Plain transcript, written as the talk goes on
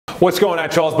What's going on,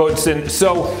 Charles Botensten?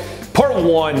 So part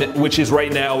one, which is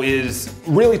right now, is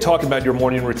really talking about your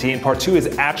morning routine. Part two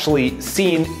is actually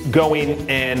seeing, going,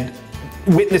 and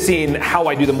witnessing how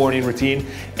I do the morning routine.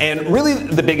 And really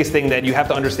the biggest thing that you have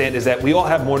to understand is that we all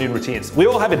have morning routines. We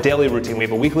all have a daily routine. We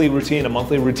have a weekly routine, a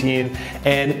monthly routine.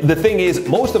 And the thing is,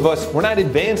 most of us, we're not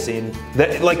advancing.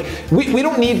 We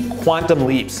don't need quantum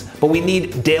leaps, but we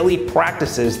need daily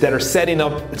practices that are setting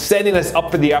us up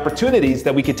for the opportunities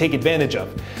that we could take advantage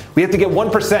of. We have to get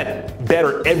 1%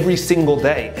 better every single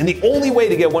day. And the only way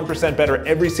to get 1% better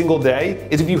every single day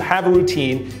is if you have a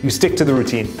routine, you stick to the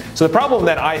routine. So the problem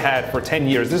that I had for 10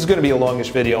 years, this is going to be a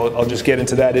longish video, I'll just get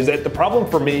into that, is that the problem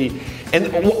for me,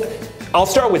 and I'll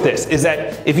start with this, is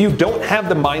that if you don't have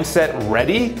the mindset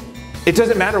ready, it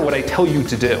doesn't matter what I tell you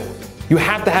to do. You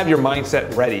have to have your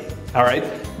mindset ready, all right?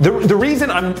 The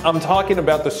reason I'm talking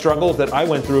about the struggles that I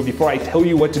went through before I tell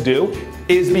you what to do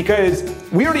is because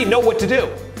we already know what to do.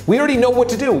 We already know what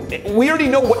to do. We already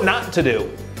know what not to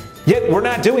do, yet we're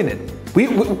not doing it.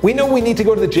 We know we need to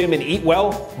go to the gym and eat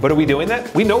well, but are we doing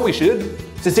that? We know we should.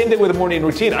 It's the same thing with a morning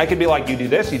routine. I could be like, you do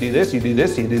this, you do this, you do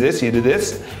this, you do this, you do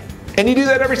this, and you do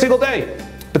that every single day.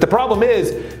 But the problem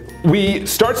is, we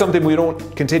start something, we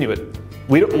don't continue it.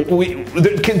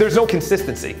 There's no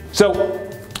consistency. So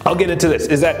I'll get into this,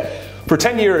 is that for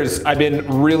 10 years, I've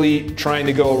been really trying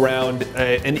to go around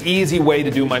an easy way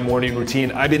to do my morning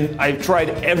routine. I've tried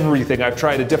everything. I've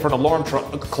tried a different alarm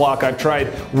clock. I've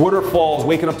tried waterfalls,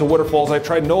 waking up to waterfalls. I've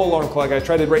tried no alarm clock. I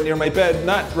tried it right near my bed,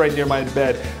 not right near my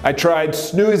bed. I tried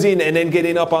snoozing and then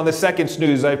getting up on the second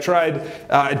snooze. I've tried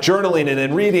journaling and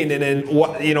then reading and then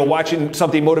watching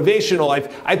something motivational.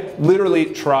 I've literally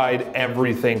tried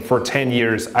everything for 10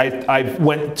 years. I've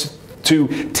went to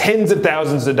tens of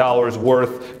thousands of dollars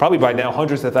worth, probably by now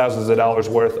hundreds of thousands of dollars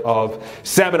worth of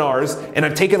seminars, and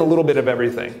I've taken a little bit of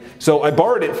everything. So I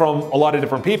borrowed it from a lot of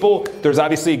different people. There's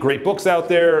obviously great books out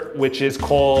there, which is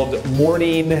called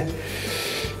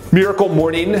Miracle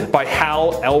Morning by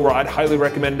Hal Elrod. Highly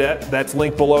recommend that. That's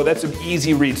linked below. That's an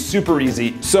easy read, super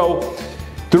easy. So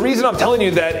the reason I'm telling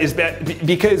you that is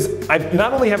because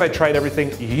not only have I tried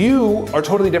everything, you are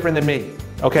totally different than me.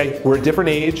 Okay, we're a different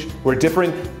age, we're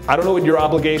different. I don't know what your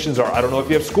obligations are. I don't know if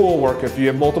you have schoolwork, if you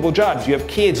have multiple jobs, you have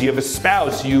kids, you have a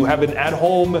spouse, you have an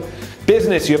at-home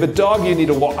business, you have a dog you need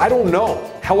to walk. I don't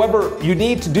know. However, you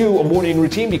need to do a morning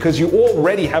routine because you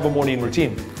already have a morning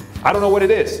routine. I don't know what it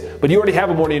is, but you already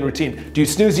have a morning routine. Do you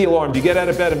snooze the alarm? Do you get out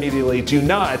of bed immediately? Do you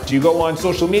not? Do you go on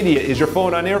social media? Is your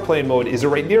phone on airplane mode? Is it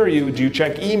right near you? Do you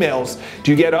check emails?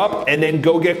 Do you get up and then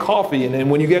go get coffee? And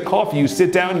then when you get coffee, you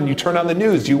sit down and you turn on the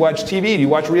news. Do you watch TV? Do you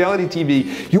watch reality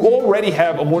TV? You already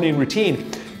have a morning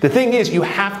routine. The thing is, you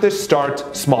have to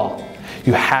start small.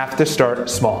 You have to start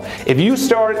small. If you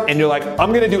start and you're like,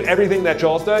 I'm gonna do everything that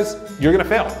Charles does, you're gonna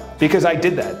fail. Because I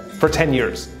did that for 10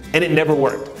 years and it never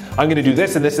worked. I'm gonna do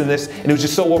this and this and this, and it was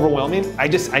just so overwhelming, I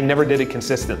never did it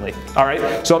consistently, all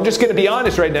right? So I'm just gonna be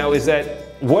honest right now, is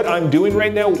that what I'm doing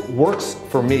right now works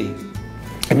for me.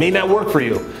 It may not work for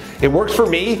you. It works for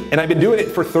me, and I've been doing it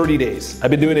for 30 days.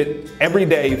 I've been doing it every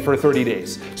day for 30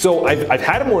 days. So I've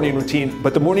had a morning routine,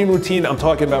 but the morning routine I'm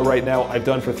talking about right now, I've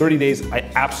done for 30 days. I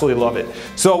absolutely love it.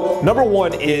 So number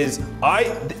one is,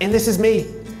 and this is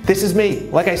me. This is me.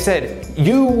 Like I said,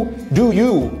 you do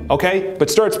you, okay? But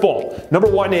start small. Number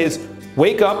one is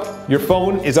wake up, your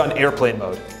phone is on airplane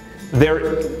mode.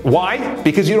 Why?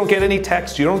 Because you don't get any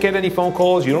texts, you don't get any phone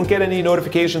calls, you don't get any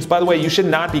notifications. By the way, you should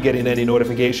not be getting any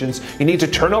notifications. You need to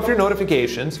turn off your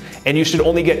notifications, and you should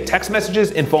only get text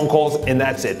messages and phone calls, and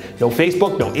that's it. No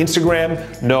Facebook, no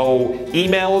Instagram, no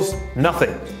emails,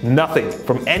 nothing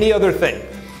from any other thing.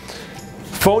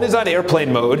 Phone is on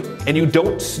airplane mode, and you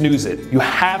don't snooze it. You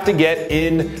have to get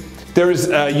in. There's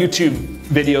a YouTube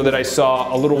video that I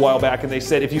saw a little while back, and they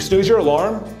said if you snooze your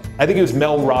alarm, I think it was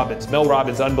Mel Robbins. Mel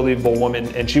Robbins, unbelievable woman,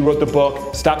 and she wrote the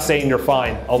book, Stop Saying You're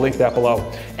Fine. I'll link that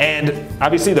below. And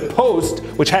obviously the post,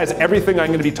 which has everything I'm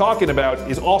gonna be talking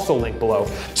about, is also linked below.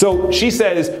 So she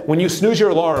says, when you snooze your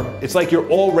alarm, it's like you're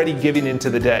already giving into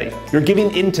the day. You're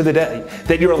giving into the day.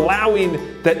 That you're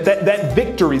allowing that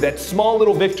victory, that small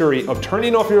little victory of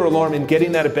turning off your alarm and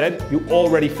getting out of bed, you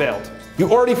already failed.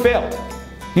 You already failed.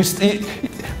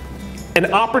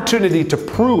 An opportunity to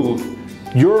prove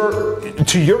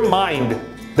to your mind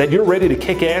that you're ready to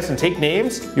kick ass and take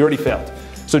names, you already failed.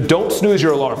 So don't snooze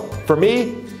your alarm. For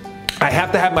me, I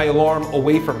have to have my alarm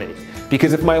away from me.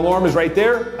 Because if my alarm is right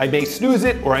there, I may snooze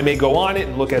it or I may go on it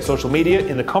and look at social media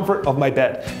in the comfort of my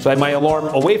bed. So I have my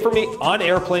alarm away from me on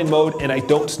airplane mode and I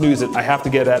don't snooze it. I have to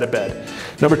get out of bed.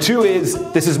 Number two is,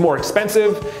 this is more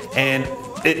expensive and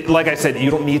like I said, you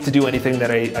don't need to do anything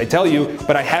that I tell you,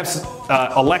 but I have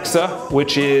Alexa,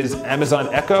 which is Amazon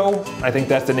Echo, I think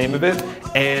that's the name of it,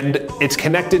 and it's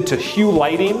connected to Hue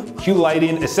lighting. Hue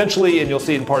lighting, essentially, and you'll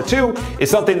see in part 2, is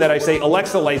something that I say,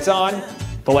 Alexa, lights on,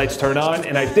 the lights turn on,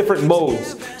 and I have different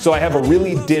modes. So I have a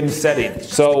really dim setting.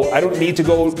 So I don't need to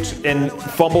go and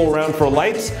fumble around for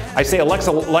lights. I say,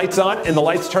 Alexa, lights on, and the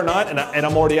lights turn on, and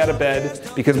I'm already out of bed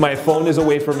because my phone is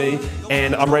away from me,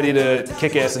 and I'm ready to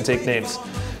kick ass and take names.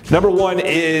 Number 1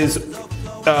 is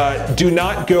do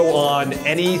not go on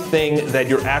anything that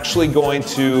you're actually going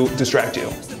to distract you.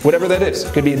 Whatever that is.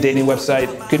 It could be a dating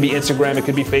website, it could be Instagram, it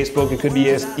could be Facebook, it could be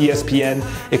ESPN,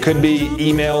 it could be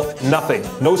email, nothing.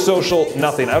 No social,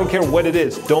 nothing. I don't care what it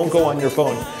is, don't go on your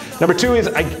phone. Number 2 is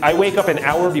I wake up an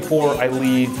hour before I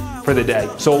leave for the day.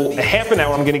 So a half an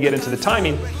hour, I'm gonna get into the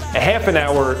timing, a half an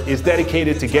hour is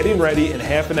dedicated to getting ready and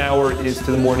half an hour is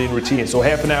to the morning routine. So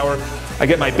half an hour, I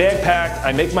get my bag packed,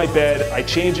 I make my bed, I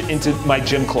change into my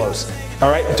gym clothes. All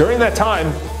right, during that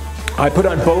time, I put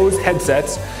on Bose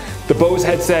headsets. The Bose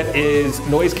headset is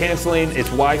noise canceling, it's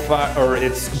Wi-Fi, or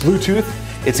it's Bluetooth.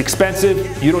 It's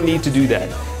expensive, you don't need to do that.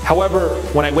 However,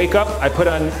 when I wake up, I put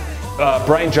on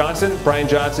Brian Johnson. Brian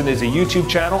Johnson is a YouTube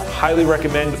channel. Highly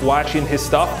recommend watching his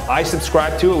stuff. I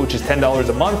subscribe to it, which is $10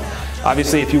 a month.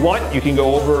 Obviously, if you want, you can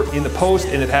go over in the post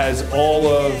and it has all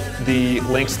of the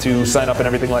links to sign up and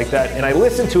everything like that. And I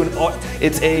listen to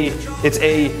it's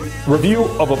a review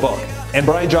of a book. And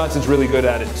Brian Johnson's really good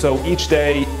at it. So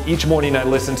each morning I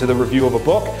listen to the review of a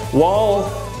book while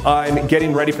I'm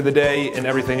getting ready for the day and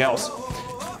everything else.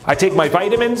 I take my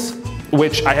vitamins,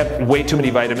 which I have way too many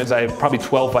vitamins. I have probably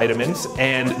 12 vitamins,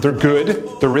 and they're good.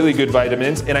 They're really good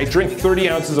vitamins. And I drink 30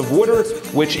 ounces of water,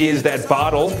 which is that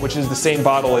bottle, which is the same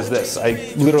bottle as this. I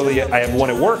have one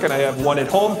at work and I have one at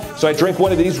home. So I drink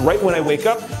one of these right when I wake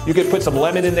up. You could put some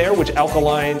lemon in there, which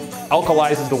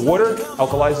alkalizes the water.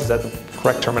 Alkalizes, is that the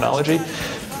correct terminology?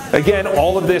 Again,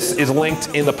 all of this is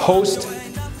linked in the post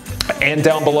and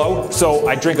down below. So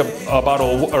I drink a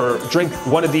bottle, or drink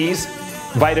one of these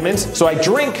vitamins. So I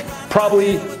drink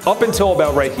probably up until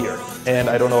about right here. And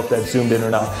I don't know if that's zoomed in or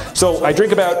not. So I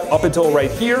drink about up until right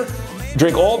here,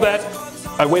 drink all that.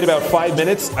 I wait about 5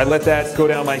 minutes. I let that go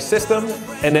down my system.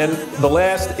 And then the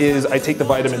last is I take the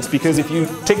vitamins, because if you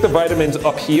take the vitamins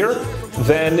up here,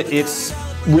 then it's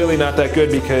really not that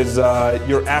good, because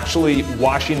you're actually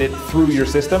washing it through your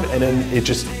system and then it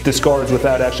just discards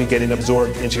without actually getting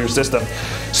absorbed into your system.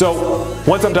 So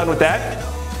once I'm done with that,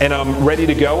 and I'm ready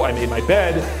to go, I made my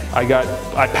bed,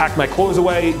 I packed my clothes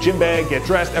away, gym bag, get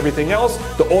dressed, everything else.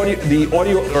 The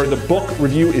audio or the book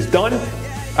review is done.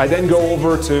 I then go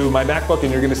over to my MacBook,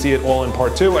 and you're gonna see it all in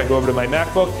part 2. I go over to my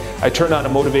MacBook, I turn on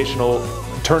motivational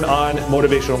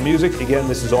music. Again,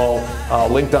 this is all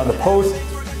linked on the post.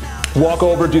 Walk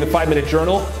over, do the 5-minute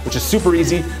journal, which is super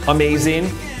easy,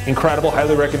 amazing, incredible,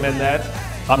 highly recommend that.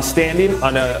 I'm standing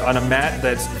on a mat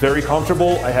that's very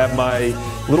comfortable. I have my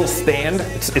little stand.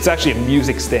 It's actually a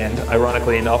music stand,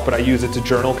 ironically enough, but I use it to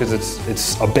journal because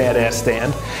it's a badass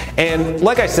stand. And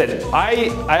like I said,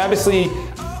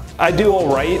 I do all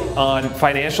right on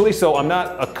financially, so I'm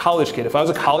not a college kid. If I was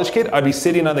a college kid, I'd be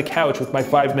sitting on the couch with my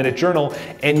 5-minute journal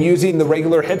and using the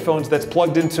regular headphones that's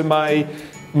plugged into my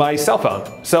cell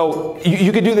phone. So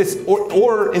you could do this,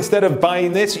 or instead of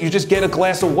buying this, you just get a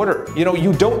glass of water. You know,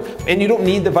 you don't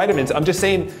need the vitamins. I'm just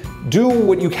saying, do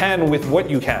what you can with what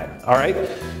you can, all right?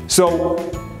 So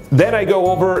then I go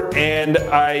over and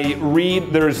I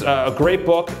read, there's a great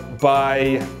book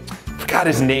by, I forgot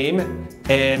his name,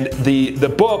 and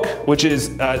the book, which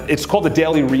is, it's called The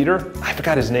Daily Reader. I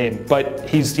forgot his name, but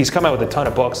he's come out with a ton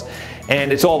of books,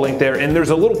 and it's all linked there. And there's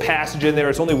a little passage in there,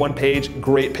 it's only one page,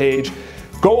 great page.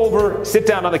 Go over, sit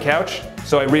down on the couch.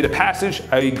 So I read a passage,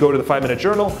 I go to the 5-minute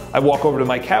journal, I walk over to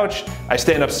my couch, I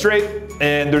stand up straight,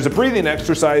 and there's a breathing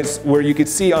exercise where you could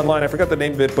see online, I forgot the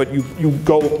name of it, but you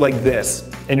go like this,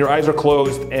 and your eyes are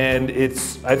closed, and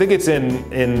I think it's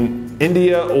in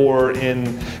India or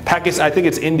in Pakistan, I think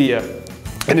it's India.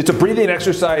 And it's a breathing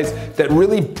exercise that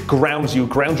really grounds you,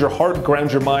 grounds your heart,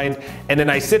 grounds your mind. And then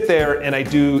I sit there and I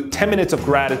do 10 minutes of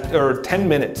gratitude, or 10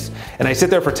 minutes. And I sit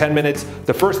there for 10 minutes.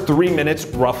 The first 3 minutes,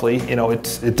 roughly, you know,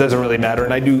 it doesn't really matter.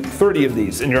 And I do 30 of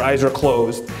these, and your eyes are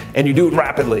closed, and you do it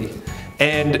rapidly.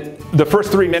 And the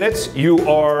first 3 minutes,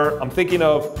 I'm thinking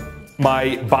of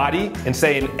my body and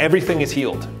saying everything is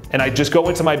healed. And I just go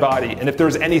into my body, and if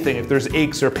there's anything, if there's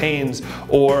aches or pains,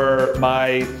 or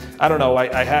I don't know,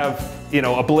 I have, you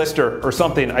know, a blister or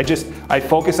something, I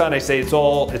focus on, I say it's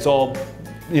all,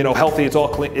 you know, healthy, it's all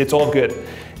clean, it's all good.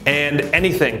 and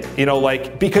anything, you know,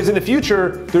 like, because in the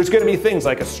future, there's gonna be things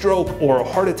like a stroke or a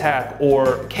heart attack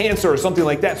or cancer or something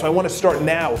like that. So I wanna start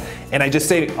now. And I just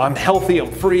say, I'm healthy, I'm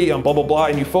free, I'm blah, blah, blah.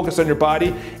 And you focus on your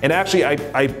body. And actually,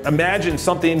 I imagine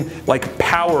something like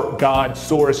power, God,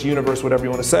 source, universe, whatever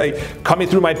you wanna say, coming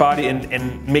through my body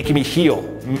and making me heal,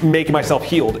 making myself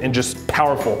healed and just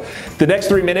powerful. The next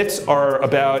 3 minutes are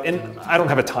about, and I don't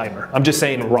have a timer, I'm just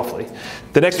saying roughly.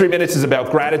 The next 3 minutes is about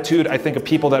gratitude. I think of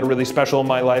people that are really special in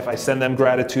my life. I send them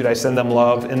gratitude, I send them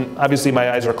love, and obviously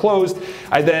my eyes are closed.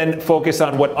 I then focus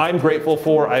on what I'm grateful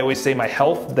for. I always say my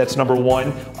health, that's number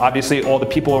one. Obviously all the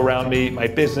people around me, my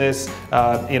business,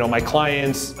 you know, my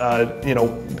clients,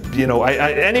 anyone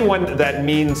that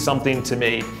means something to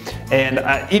me. And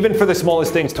even for the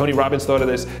smallest things, Tony Robbins thought of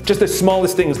this, just the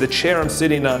smallest things, the chair I'm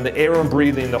sitting on, the air I'm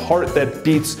breathing, the heart that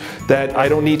beats that I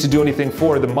don't need to do anything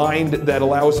for, the mind that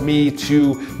allows me to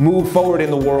move forward in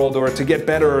the world or to get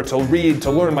better or to read,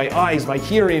 to learn, my eyes, my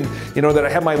hearing, you know, that I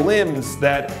have my limbs,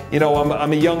 that, you know,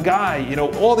 I'm a young guy, you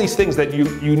know, all these things that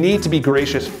you need to be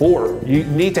gracious for, you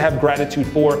need to have gratitude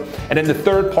for. And then the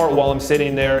third part while I'm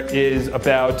sitting there is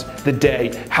about the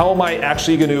day. How am I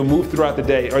actually going to move throughout the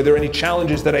day? Are there any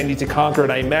challenges that I need to conquer?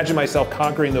 And I imagine myself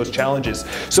conquering those challenges.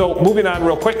 So moving on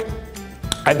real quick,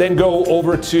 I then go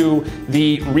over to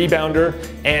the rebounder,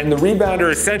 and the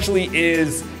rebounder essentially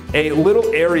is a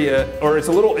little area, or it's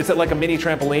like a mini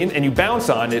trampoline, and you bounce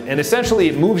on it, and essentially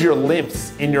it moves your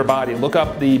lymphs in your body. Look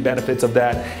up the benefits of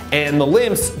that. And the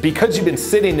lymphs, because you've been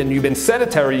sitting and you've been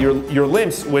sedentary, your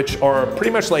lymphs, which are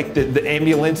pretty much like the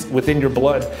ambulance within your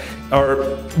blood,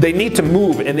 they need to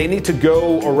move and they need to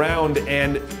go around.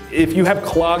 And if you have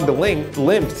clogged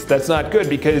lymphs, that's not good,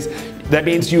 because that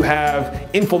means you have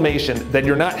inflammation, that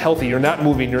you're not healthy, you're not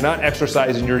moving, you're not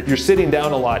exercising, you're sitting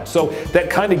down a lot. So that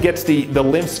kind of gets the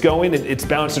lymphs going, and it's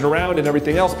bouncing around and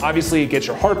everything else. Obviously it gets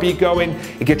your heartbeat going,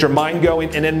 it gets your mind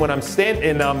going, and then when I'm standing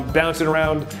and I'm bouncing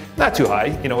around, not too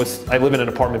high, you know, I live in an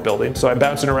apartment building, so I'm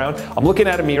bouncing around, I'm looking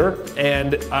at a mirror,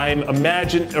 and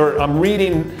I'm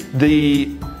reading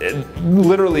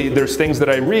literally there's things that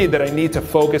I read that I need to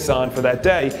focus on for that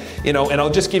day, you know, and I'll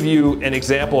just give you an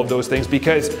example of those things,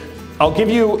 because I'll give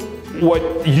you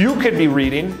what you could be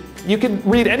reading. You could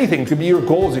read anything. It could be your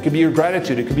goals, it could be your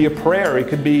gratitude, it could be a prayer, it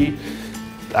could be,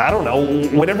 I don't know,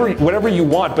 whatever you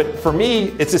want. But for me,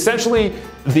 it's essentially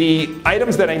the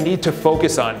items that I need to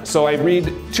focus on. So I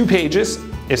read 2 pages.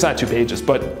 It's not 2 pages,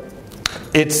 but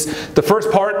the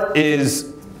first part is,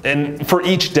 and for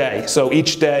each day. So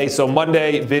each day, so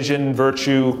Monday, vision,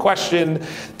 virtue, question.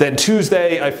 Then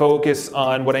Tuesday, I focus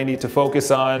on what I need to focus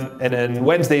on. And then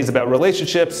Wednesday is about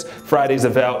relationships. Friday's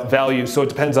about values. So it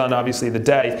depends on obviously the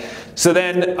day. So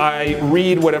then I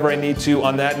read whatever I need to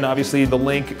on that. And obviously the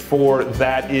link for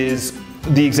that is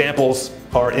the examples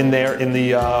are in there in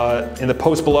the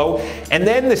post below. And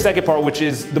then the second part, which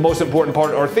is the most important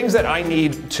part, are things that I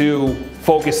need to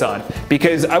focus on,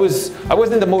 because I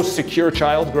wasn't the most secure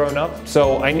child growing up,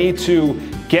 so I need to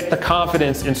get the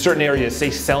confidence in certain areas,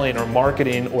 say selling or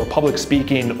marketing or public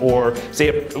speaking, or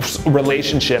say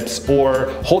relationships, or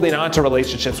holding on to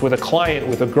relationships with a client,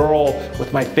 with a girl,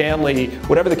 with my family,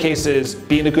 whatever the case is,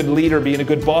 being a good leader, being a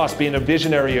good boss, being a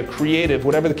visionary, a creative,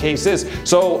 whatever the case is.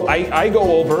 So I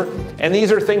go over, and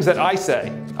these are things that I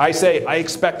say. I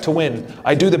expect to win.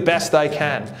 I do the best I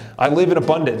can. I live in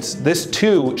abundance. This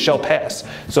too shall pass.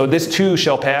 So this too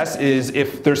shall pass is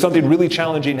if there's something really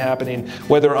challenging happening,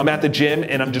 whether I'm at the gym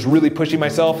and I'm just really pushing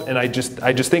myself and I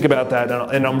just think about that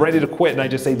and I'm ready to quit, and I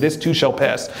just say this too shall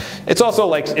pass. It's also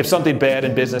like if something bad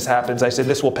in business happens, I say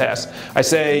this will pass. I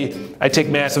say I take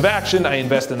massive action, I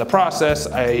invest in the process,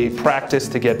 I practice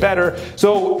to get better.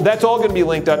 So that's all going to be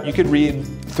linked up. You could read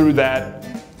through that.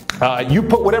 You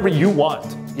put whatever you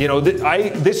want. You know,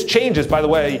 this changes, by the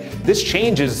way, this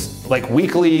changes like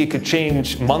weekly, it could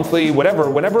change monthly, whatever.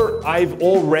 Whenever I've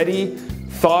already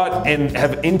thought and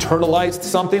have internalized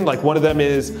something, like one of them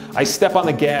is I step on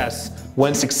the gas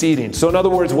when succeeding. So in other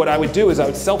words, what I would do is I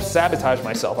would self-sabotage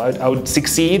myself. I would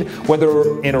succeed,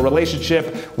 whether in a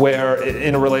relationship,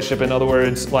 in other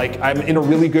words, like I'm in a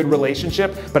really good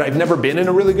relationship, but I've never been in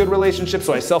a really good relationship,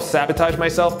 so I self-sabotage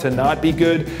myself to not be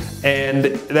good. And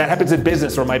that happens in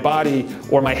business or my body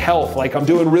or my health. Like I'm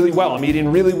doing really well, I'm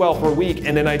eating really well for a week,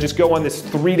 and then I just go on this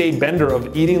 3-day bender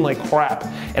of eating like crap,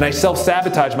 and I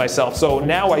self-sabotage myself. So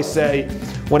now I say,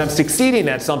 when I'm succeeding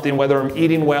at something, whether I'm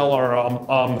eating well or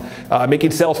I'm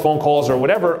making sales phone calls or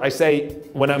whatever, I say,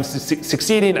 when I'm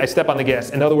succeeding, I step on the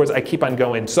gas. In other words, I keep on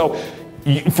going. So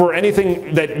for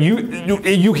anything that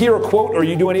you hear a quote or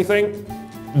you do anything,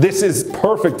 this is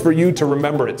perfect for you to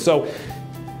remember it. So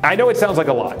I know it sounds like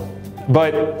a lot,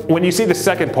 But when you see the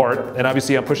second part, and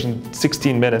obviously I'm pushing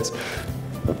 16 minutes,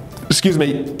 excuse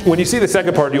me, when you see the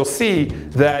second part, you'll see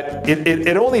that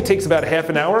it only takes about half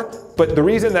an hour, but the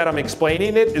reason that I'm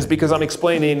explaining it is because I'm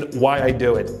explaining why I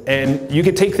do it. And you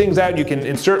can take things out, you can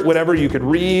insert whatever, you can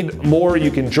read more, you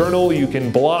can journal, you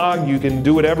can blog, you can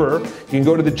do whatever. You can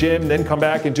go to the gym, then come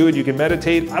back and do it, you can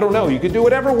meditate, I don't know, you can do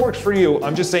whatever works for you.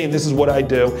 I'm just saying this is what I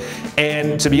do.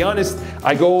 And to be honest,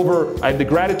 I have the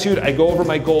gratitude, I go over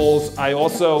my goals, I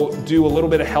also do a little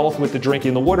bit of health with the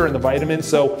drinking the water and the vitamins,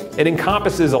 so it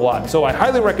encompasses a lot. So I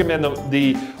highly recommend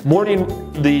the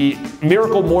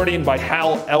Miracle Morning by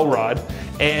Hal Elrod.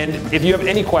 And if you have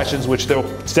any questions, which there'll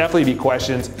definitely be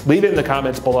questions, leave it in the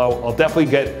comments below. I'll definitely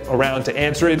get around to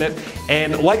answering it.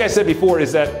 And like I said before,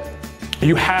 is that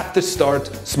you have to start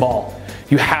small.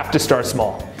 You have to start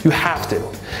small. You have to.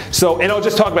 So, and I'll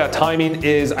just talk about timing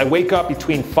is I wake up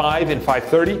between 5 and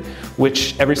 5:30,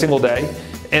 which every single day.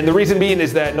 And the reason being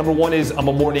is that number one is I'm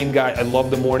a morning guy. I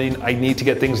love the morning. I need to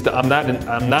get things done.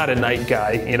 I'm not a night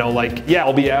guy. You know, like, yeah,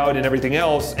 I'll be out and everything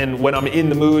else. And when I'm in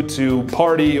the mood to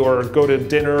party or go to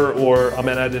dinner or I'm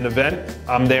at an event,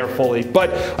 I'm there fully.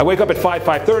 But I wake up at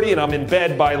 5:30 and I'm in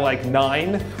bed by like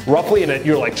 9 roughly. And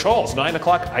you're like, Charles, 9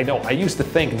 o'clock? I know. I used to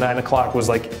think 9 o'clock was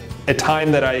like a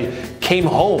time that I came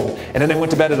home and then I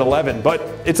went to bed at 11, but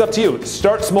it's up to you.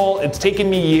 Start small. It's taken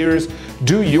me years.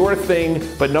 Do your thing,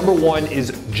 but number one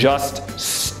is just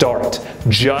start.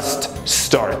 Just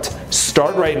start.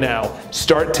 Start right now.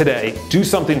 Start today. Do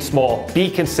something small.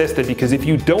 Be consistent, because if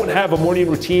you don't have a morning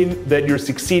routine that you're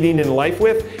succeeding in life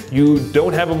with, you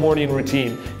don't have a morning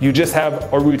routine. You just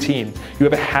have a routine. You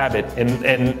have a habit,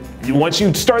 and once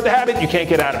you start the habit, you can't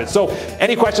get out of it. So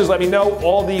any questions, let me know.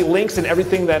 All the links and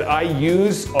everything that I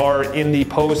use are in the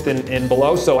post and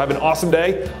below. So have an awesome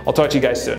day. I'll talk to you guys soon.